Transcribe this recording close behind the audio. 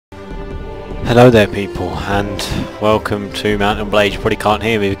Hello there people, and welcome to Mountain Blade. You probably can't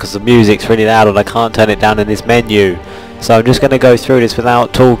hear me because the music's really loud and I can't turn it down in this menu. So I'm just going to go through this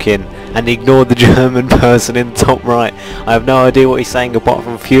without talking and ignore the German person in the top right. I have no idea what he's saying apart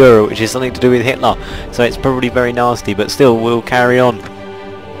from Führer, which is something to do with Hitler. So it's probably very nasty, but still we'll carry on.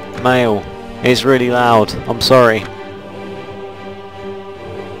 Mail. It's really loud. I'm sorry.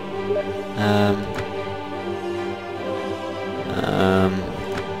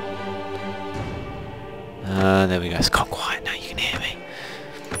 There we go. It's got quiet now. You can hear me.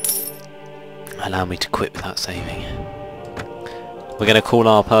 Allow me to quit without saving. We're going to call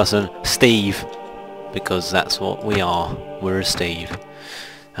our person Steve because that's what we are. We're a Steve.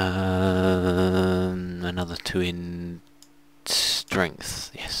 Another 2 in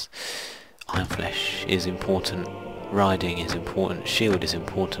strength. Yes. Iron flesh is important. Riding is important. Shield is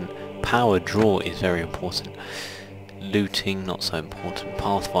important. Power draw is very important. Looting not so important.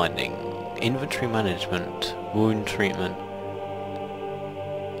 Pathfinding. Inventory management, wound treatment,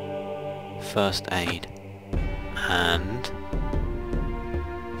 first aid, and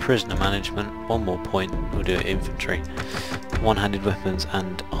prisoner management. One more point, we'll do it infantry. One-handed weapons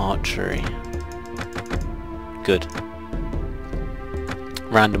and archery. Good.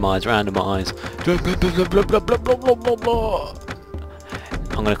 Randomise, randomise.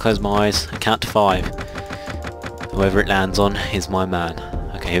 I'm going to close my eyes and count to 5. Whoever it lands on is my man.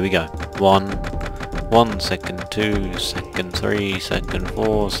 Okay, here we go. 1 second, 2 second, 3 second,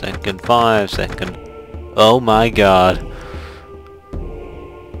 4 second, 5 second. Oh my god.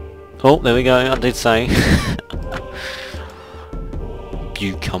 Oh, there we go, I did say.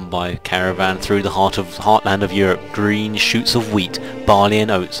 You come by caravan through the heartland of Europe. Green shoots of wheat, barley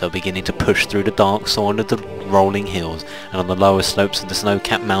and oats are beginning to push through the dark soil of the rolling hills and on the lower slopes of the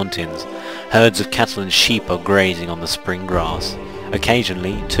snow-capped mountains. Herds of cattle and sheep are grazing on the spring grass.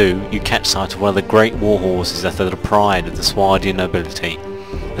 Occasionally, too, you catch sight of one of the great war horses that are the pride of the Swardian nobility.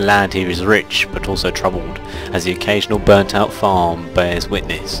 The land here is rich, but also troubled, as the occasional burnt-out farm bears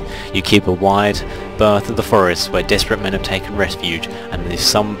witness. You keep a wide berth of the forest where desperate men have taken refuge, and it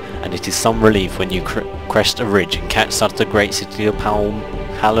is some relief when you crest a ridge and catch sight of the great city of Palermo.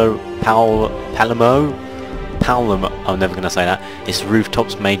 I'm never going to say that. Its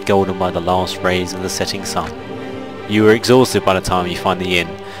rooftops made golden by the last rays of the setting sun. You are exhausted by the time you find the inn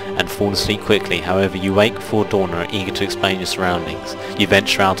and fall asleep quickly. However, you wake before dawn and are eager to explain your surroundings. You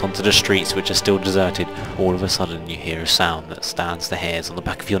venture out onto the streets which are still deserted. All of a sudden you hear a sound that stands the hairs on the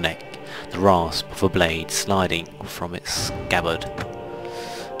back of your neck. The rasp of a blade sliding from its scabbard.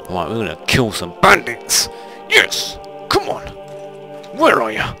 Alright, we're gonna kill some bandits! Yes! Come on! Where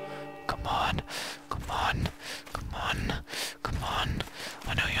are you? Come on! Come on! Come on! Come on!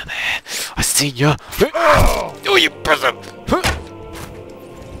 I know you're there! I see you! Oh, you peasant!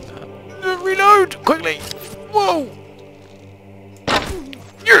 Reload! Quickly! Whoa!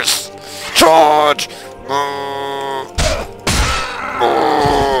 Yes! Charge!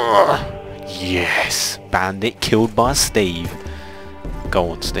 Yes! Bandit killed by Steve. Go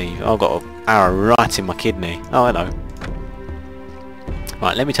on, Steve. I've got an arrow right in my kidney. Oh, hello.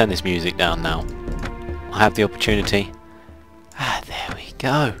 Right, let me turn this music down now. I have the opportunity. Ah, there we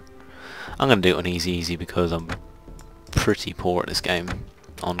go. I'm going to do it on easy because I'm pretty poor at this game.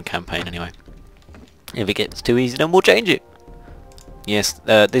 On campaign anyway. If it gets too easy then we'll change it. Yes,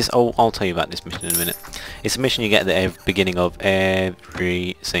 I'll tell you about this mission in a minute. It's a mission you get at the beginning of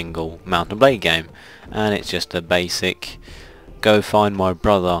every single Mountain Blade game. And it's just a basic go find my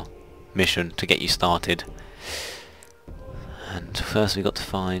brother mission to get you started. And first we got to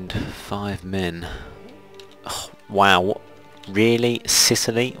find 5 men. Oh, wow, what? Really?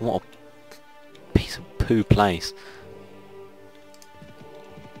 Sicily? What a piece of poo place.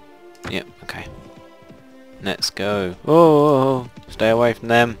 Yep, okay. Let's go. Oh, stay away from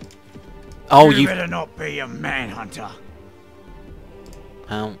them. Oh, you better not be a manhunter.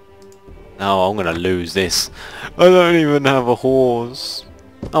 How? Oh, I'm gonna lose this. I don't even have a horse.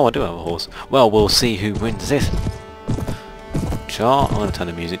 Oh, I do have a horse. Well, we'll see who wins this. I'm gonna turn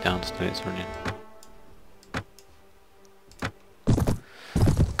the music down so it's running.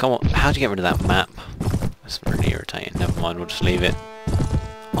 Come on, how'd you get rid of that map? That's really irritating. Never mind, we'll just leave it.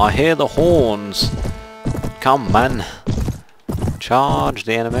 I hear the horns! Come, man! Charge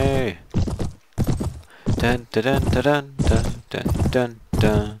the enemy! Dun dun dun dun dun dun dun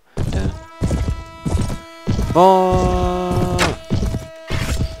dun dun. Whoa!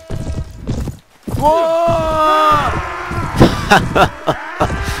 Whoa!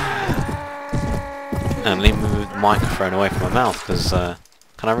 And leave me with the microphone away from my mouth because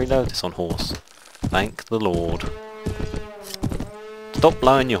can I reload this on horse? Thank the Lord. Stop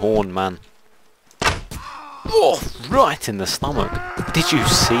blowing your horn, man. Oh, right in the stomach. Did you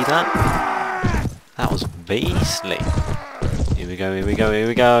see that? That was beastly. Here we go, here we go, here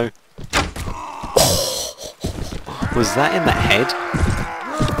we go. Oh, was that in the head?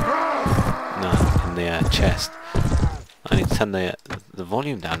 No, in the chest. I need to turn the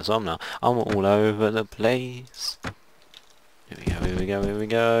volume down as well now. I'm all over the place. Here we go, here we go, here we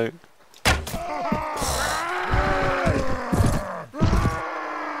go.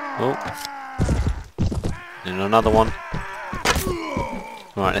 Oh. And another one.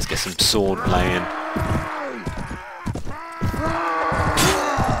 Right, let's get some sword playing.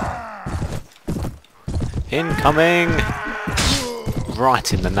 Incoming!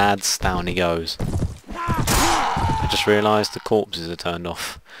 Right in the nads, down he goes. I just realised the corpses are turned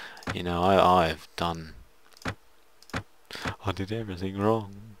off. You know, I did everything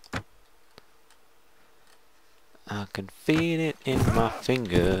wrong. I can feel it in my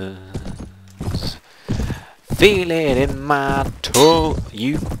fingers. Feel it in my toe.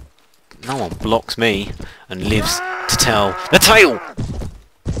 No one blocks me and lives to tell the tale.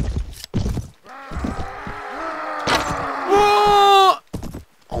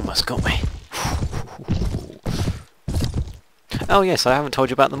 Almost got me. Oh yes, I haven't told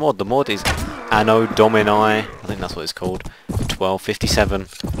you about the mod. The mod is Anno Domini. I think that's what it's called. 1257,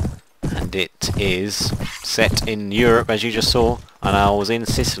 and it is set in Europe, as you just saw. And I was in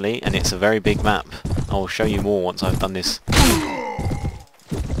Sicily, and it's a very big map. I will show you more once I've done this.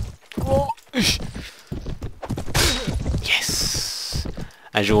 Yes!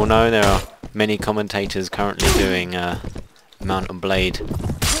 As you all know, there are many commentators currently doing Mount and Blade,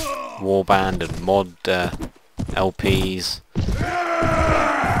 Warband and mod LPs.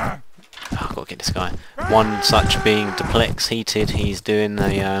 Oh, I've got to get this guy. One such being Duplex Heated. He's doing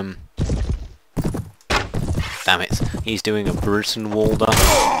a damn it! He's doing a Brutenwalder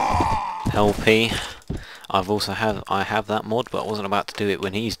LP. I have that mod, but I wasn't about to do it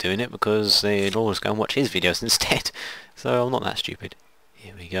when he's doing it because they'd always go and watch his videos instead. So I'm not that stupid.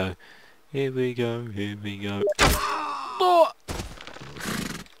 Here we go. Here we go. Here we go. Oh!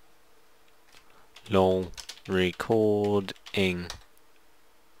 Lol. Recording.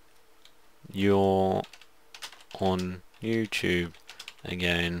 You're on YouTube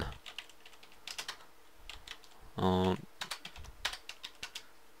again. Aren't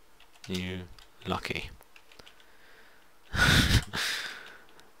you lucky?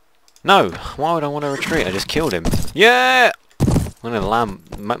 No! Why would I want to retreat? I just killed him. Yeah! I'm gonna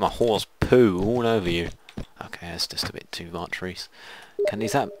make my horse poo all over you. Okay, that's just a bit too much, Reese.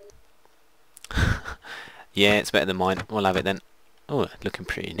 Is that... Yeah, it's better than mine. We'll have it then. Oh, looking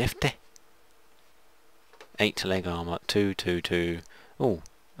pretty nifty. 8 leg armor. 2, 2, 2. Oh,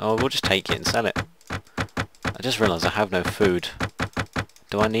 we'll just take it and sell it. I just realised I have no food.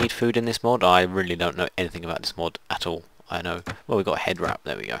 Do I need food in this mod? I really don't know anything about this mod at all. I know. Well, we've got a head wrap.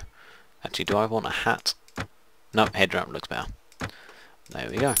 There we go. Actually, do I want a hat? No, head wrap looks better. There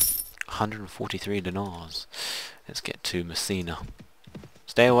we go. 143 dinars. Let's get to Messina.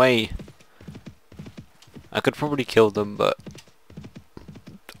 Stay away. I could probably kill them, but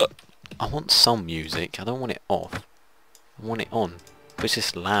I want some music. I don't want it off. I want it on. But it's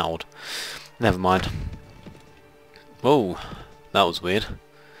just loud. Never mind. Whoa, that was weird.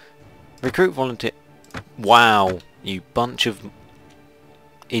 Recruit volunteer. Wow, you bunch of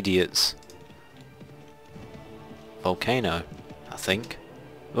idiots. Volcano, I think.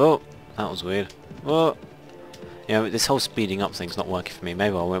 Oh, that was weird. Oh, yeah, this whole speeding up thing's not working for me.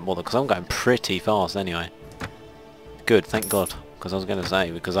 Maybe I won't bother because I'm going pretty fast anyway. Good, thank God. Because I was going to say,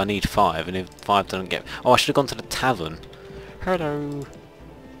 because I need 5, and if 5 doesn't get... Oh, I should have gone to the tavern. Hello.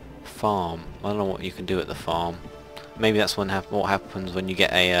 Farm. I don't know what you can do at the farm. Maybe that's what happens when you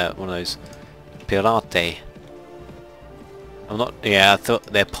get a one of those pirate. I'm not... Yeah, I thought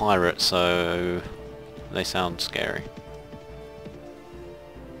they're pirates, so they sound scary.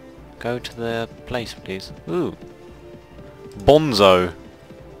 Go to the place, please. Ooh. Bonzo.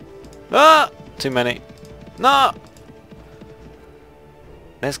 Ah! Too many. No!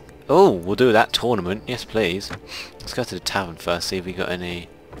 Let's... Oh, we'll do that tournament. Yes, please. Let's go to the tavern first, see if we got any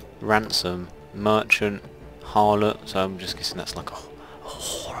ransom, merchant, harlot. So I'm just guessing that's like a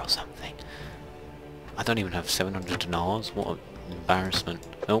whore or something. I don't even have 700 dinars. What an embarrassment.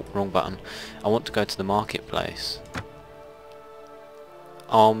 Oh, wrong button. I want to go to the marketplace.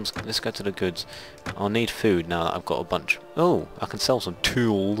 Arms. Let's go to the goods. I'll need food now that I've got a bunch. Oh, I can sell some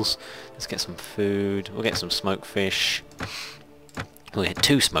tools. Let's get some food. We'll get some smoked fish. We'll get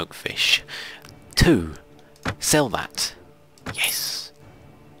 2 smoked fish. 2. Sell that. Yes.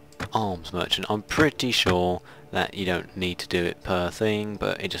 Arms merchant. I'm pretty sure that you don't need to do it per thing,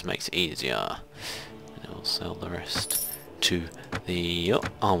 but it just makes it easier. I'll sell the rest to the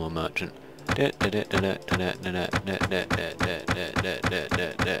armor merchant. There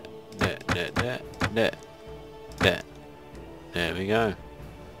we go.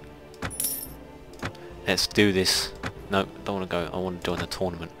 Let's do this. No, don't want to go. I want to join the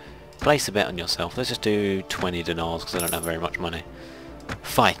tournament. Place a bet on yourself. Let's just do 20 dinars because I don't have very much money.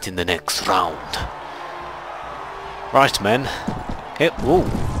 Fight in the next round. Right, men. Here, whoa.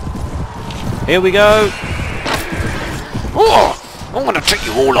 Here we go. Oh, I'm gonna take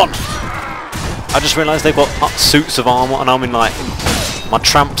you all on. I just realised they've got suits of armour and I'm in like my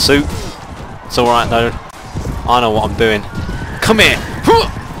tramp suit. It's alright though. I know what I'm doing. Come here.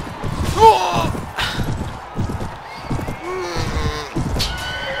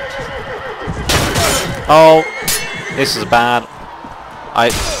 Oh, this is bad.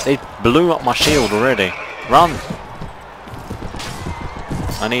 They blew up my shield already. Run!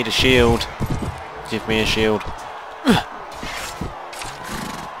 I need a shield. Give me a shield.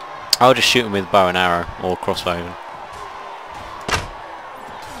 I'll just shoot him with bow and arrow or crossbow.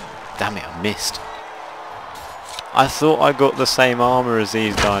 Damn it, I missed. I thought I got the same armor as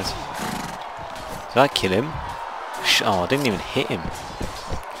these guys. Did I kill him? Oh, I didn't even hit him.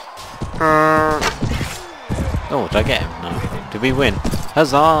 Oh, did I get him? No. Did we win?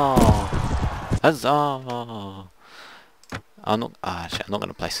 Huzzah! Huzzah! Actually, I'm not going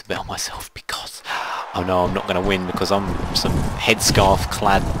to place the bet on myself because... Oh no, I'm not going to win because I'm some headscarf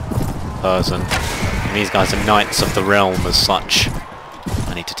clad person. And these guys are knights of the realm as such.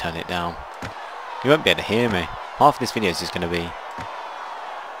 I need to turn it down. You won't be able to hear me. Half of this video is just going to be...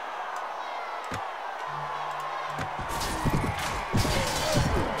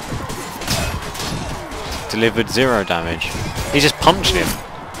 Delivered 0 damage. He just punched him.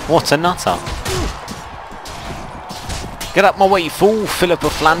 What a nutter. Get up my way, you fool, Philip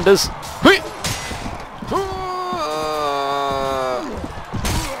of Flanders.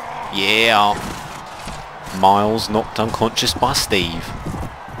 Yeah. Miles knocked unconscious by Steve.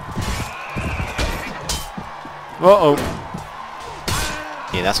 Uh-oh.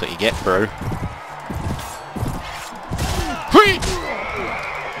 Yeah, that's what you get, bro.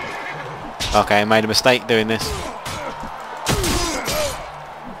 Okay, I made a mistake doing this.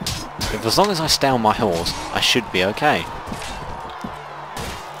 If as long as I stay on my horse, I should be okay.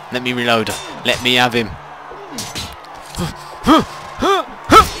 Let me reload. Let me have him.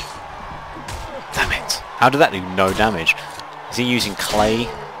 Damn it. How did that do no damage? Is he using clay?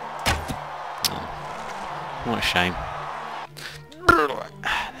 Oh, what a shame.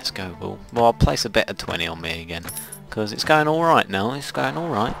 Let's go, Will. Well, I'll place a bet of 20 on me again. Because it's going alright now. It's going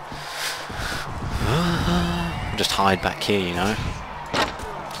alright. Just hide back here, you know.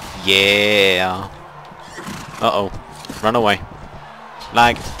 Yeah. Uh-oh. Run away.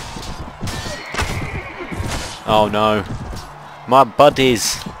 Lag. Oh no. My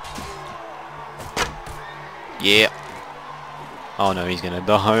buddies. Yeah. Oh no, he's gonna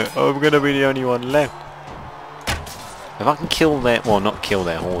die. I'm gonna be the only one left. If I can kill their... Well, not kill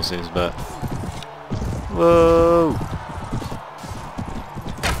their horses, but... Whoa.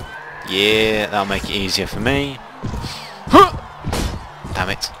 Yeah, that'll make it easier for me. Damn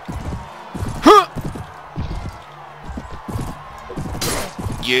it.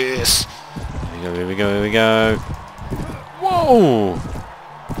 Yes. Here we go, here we go. Whoa!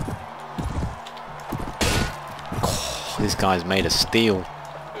 Oh, this guy's made of steel.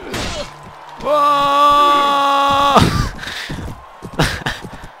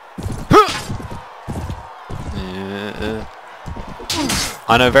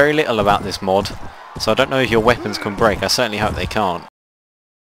 I know very little about this mod, so I don't know if your weapons can break. I certainly hope they can't.